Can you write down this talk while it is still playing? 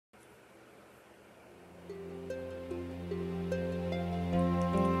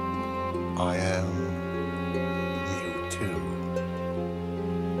I am Mewtwo.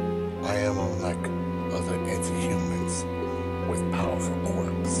 I am unlike other anti-humans with powerful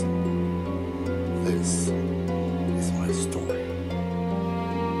quirks. This is my story.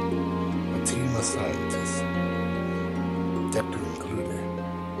 A team of scientists, Deku included,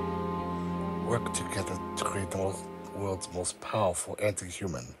 worked together to create the world's most powerful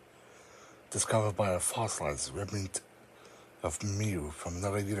anti-human, discovered by a fossilized remnant of Mew from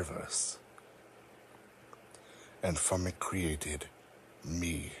another universe, and from it created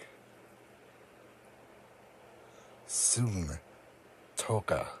me. Soon,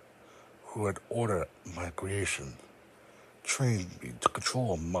 Toga, who had ordered my creation, trained me to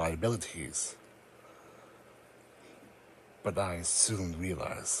control my abilities. But I soon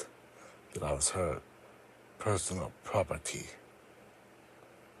realized that I was her personal property.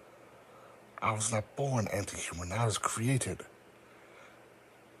 I was not born anti-human, I was created.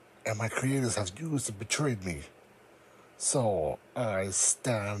 And my creators have used and betrayed me. So I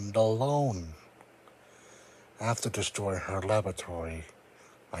stand alone. After destroying her laboratory,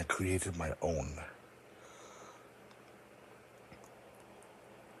 I created my own.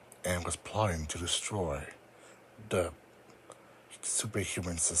 And was plotting to destroy the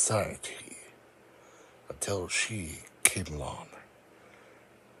superhuman society until she came along.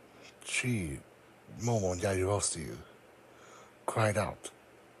 She, Momo and Yaoyorozu, cried out,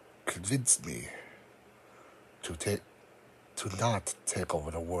 convinced me to not take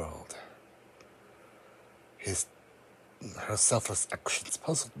over the world. Her selfless actions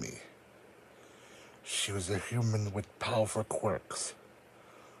puzzled me. She was a human with powerful quirks,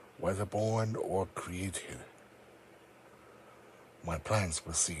 whether born or created. My plans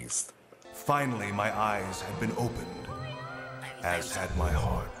were seized. Finally, my eyes had been opened, as had my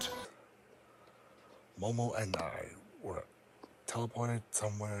heart. Momo and I were teleported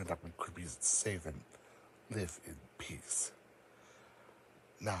somewhere that we could be safe and live in peace.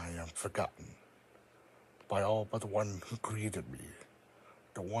 Now I am forgotten by all but the one who created me.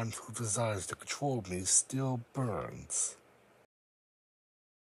 The one who desires to control me still burns.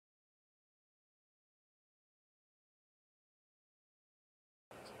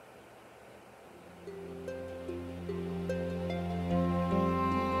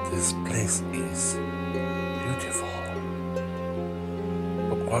 This place is beautiful.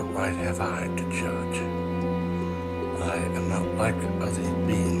 But what right have I to judge? I am not like other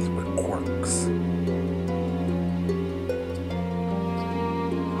beings with quirks.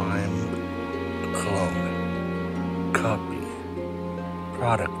 I'm a clone, copy,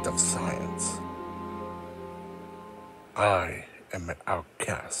 product of science. I am an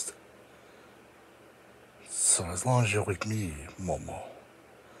outcast. So as long as you're with me, Momo,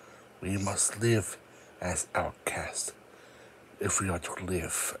 we must live as outcasts if we are to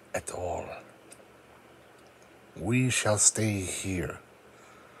live at all. We shall stay here,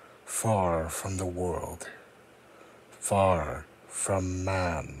 far from the world, far from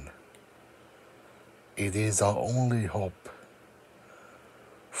man. It is our only hope,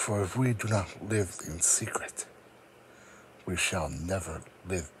 for if we do not live in secret, we shall never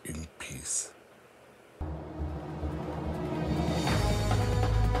live in peace.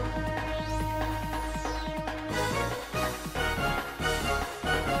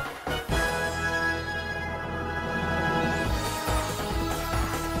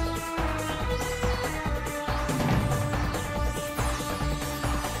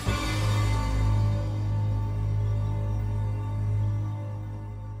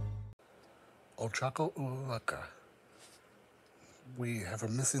 Ochaco, Uraraka. We have a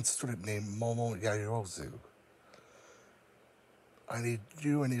missing student named Momo Yaoyorozu. I need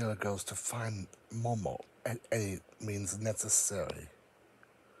you and the other girls to find Momo at any means necessary.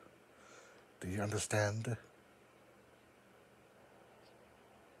 Do you understand?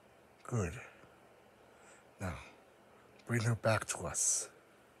 Good. Now, bring her back to us.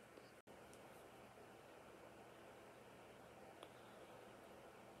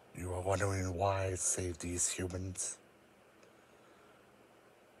 You are wondering why I saved these humans?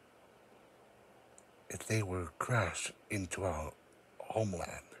 If they were crashed into our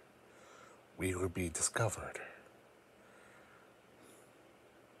homeland, we would be discovered.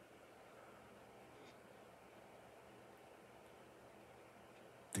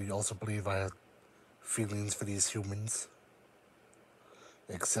 Do you also believe I have feelings for these humans?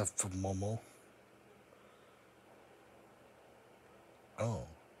 Except for Momo? Oh,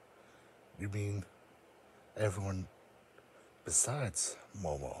 you mean everyone besides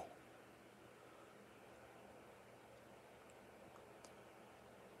Momo?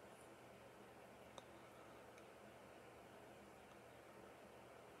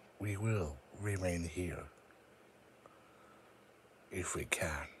 We will remain here if we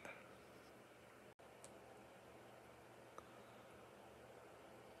can.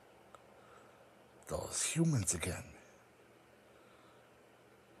 Those humans again.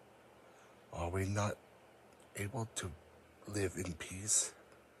 Are we not able to live in peace?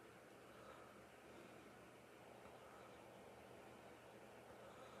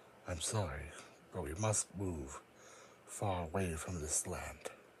 I'm sorry, but we must move far away from this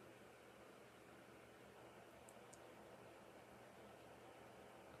land.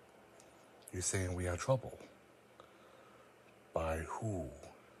 You're saying we are trouble? By who?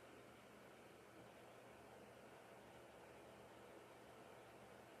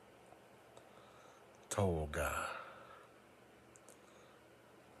 Toga.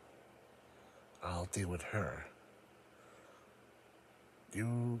 I'll deal with her.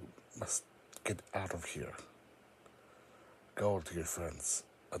 You must get out of here. Go to your friends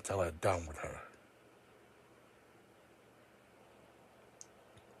until I'm done with her.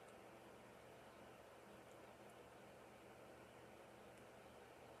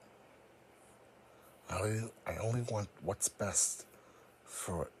 I only want what's best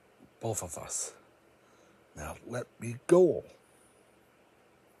for both of us. Now let me go.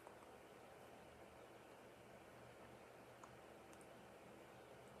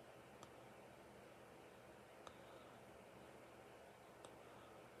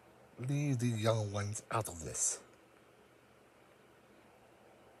 Leave the young ones out of this.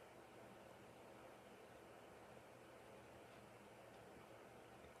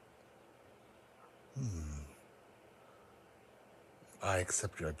 I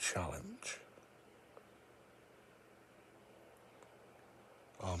accept your challenge.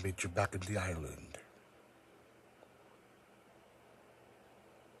 I'll meet you back in the island.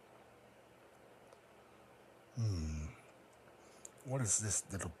 What is this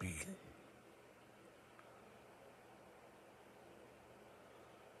little being?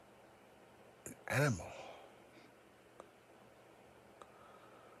 An animal.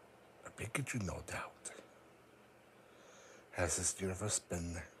 A Pikachu, no doubt. Has this universe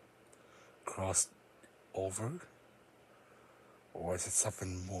been crossed over? Or is it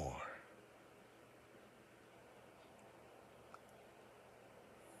something more?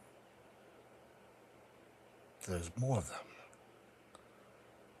 There's more of them.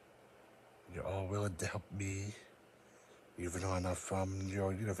 You're all willing to help me, even though I'm not from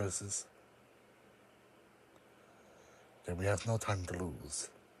your universes? Then we have no time to lose.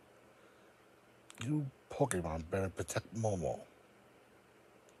 You Pokemon better protect Momo.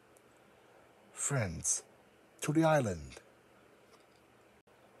 Friends, to the island.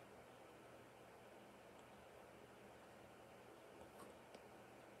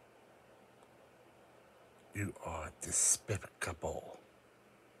 You are despicable.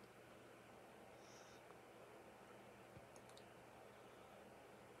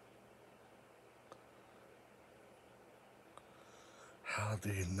 How do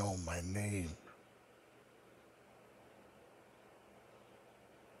you know my name?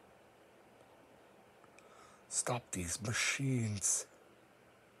 Stop these machines.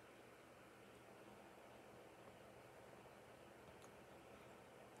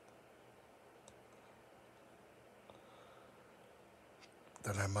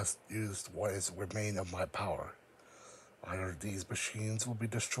 Then I must use what is remain of my power. Either these machines will be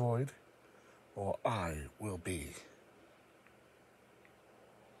destroyed, or I will be.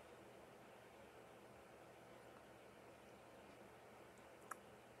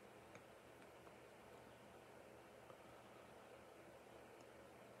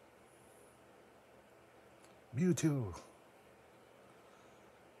 Mewtwo.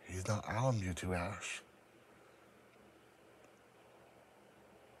 He's not our Mewtwo, Ash.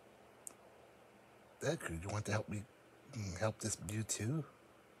 Deku, you want to help me help this Mewtwo?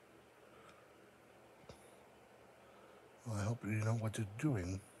 Well, I hope you know what you're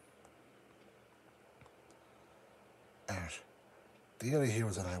doing. Ash, the other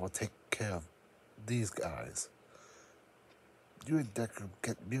heroes and I will take care of these guys. You and Deku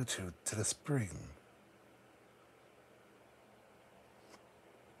get Mewtwo to the spring.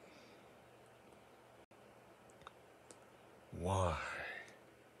 Why?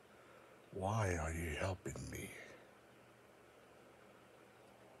 Why are you helping me?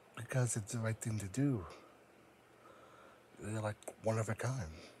 Because it's the right thing to do. You're like one of a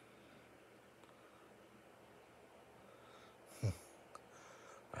kind.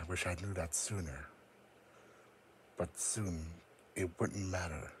 I wish I knew that sooner. But soon, it wouldn't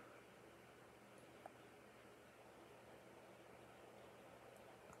matter.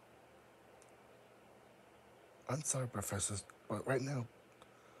 I'm sorry, professors, but right now,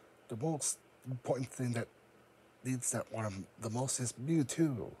 The most important thing that needs that one the most is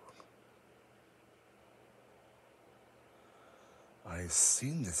Mewtwo. I've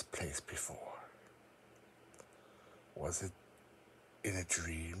seen this place before. Was it in a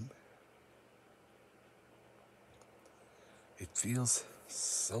dream? It feels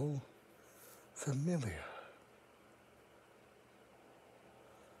so familiar.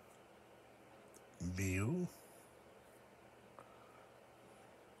 Mew?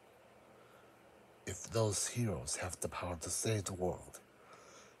 If those heroes have the power to save the world,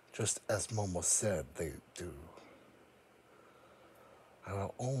 just as Momo said they do, I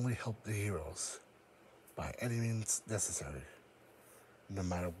will only help the heroes by any means necessary, no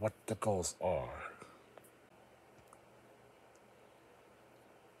matter what the goals are.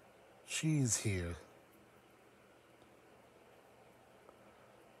 She's here.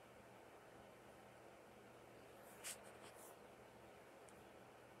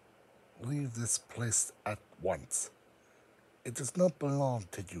 Leave this place at once. It does not belong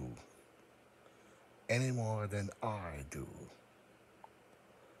to you any more than I do.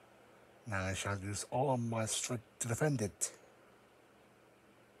 Now I shall use all my strength to defend it.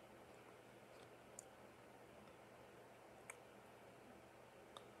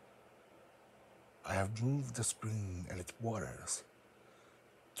 I have moved the spring and its waters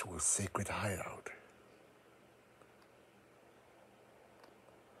to a sacred hideout.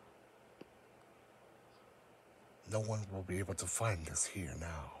 No one will be able to find us here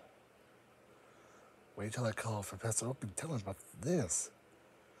now. Wait till I call Professor Oak and tell him about this.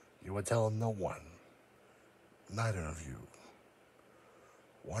 You will tell no one. Neither of you.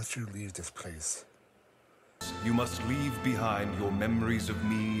 Once you leave this place, You must leave behind your memories of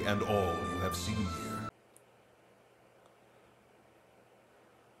me and all you have seen here.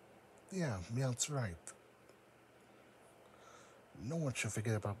 yeah, Meow's right. No one should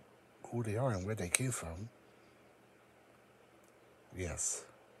forget about who they are and where they came from. Yes,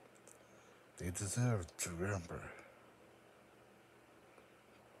 they deserve to remember.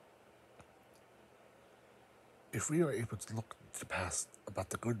 If we are able to look to the past about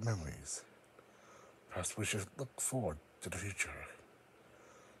the good memories, perhaps we should look forward to the future.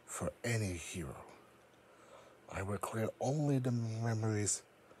 For any hero, I will clear only the memories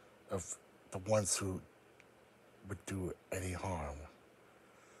of the ones who would do any harm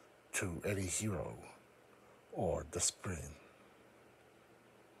to any hero or the spring.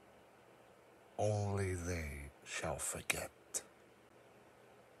 Only they shall forget.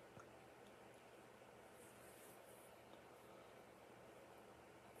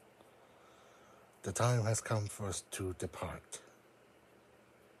 The time has come for us to depart.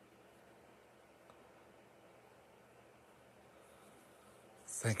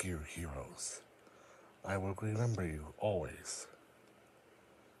 Thank you, heroes. I will remember you always.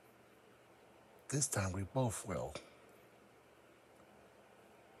 This time we both will.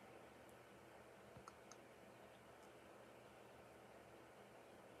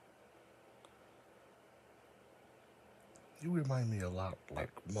 You remind me a lot like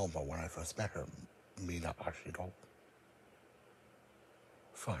Momo when I first met her, Mina Ashido.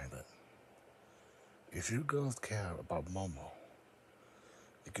 Fine then. If you girls care about Momo,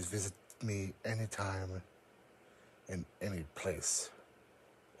 you can visit me anytime, in any place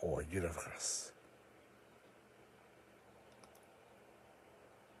or universe.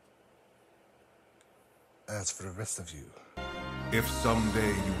 As for the rest of you, If someday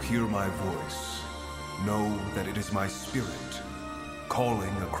you hear my voice, know that it is my spirit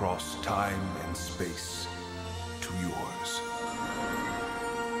calling across time and space to yours.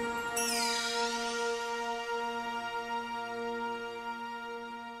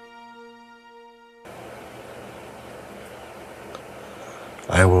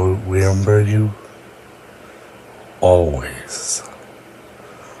 I will remember you always.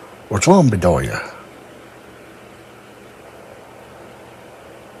 What's wrong, Bedoya?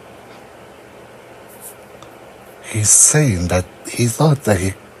 He's saying that he thought that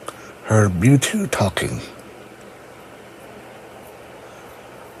he heard Mewtwo talking.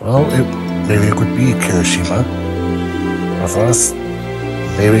 Well, maybe it could be Kirishima. Or for us,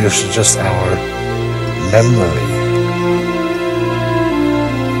 maybe it's just our memory.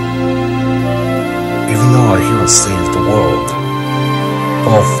 Even though our heroes saved the world,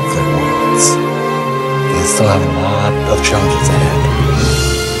 both the worlds, they still have a lot of challenges ahead.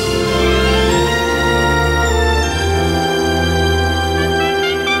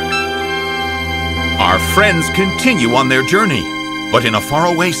 Our friends continue on their journey, but in a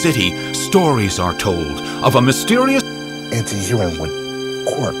faraway city, stories are told of a mysterious Anti-human with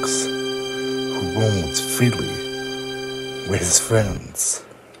quirks, who roams freely with his friends.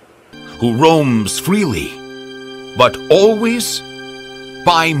 who roams freely, but always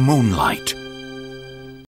by moonlight.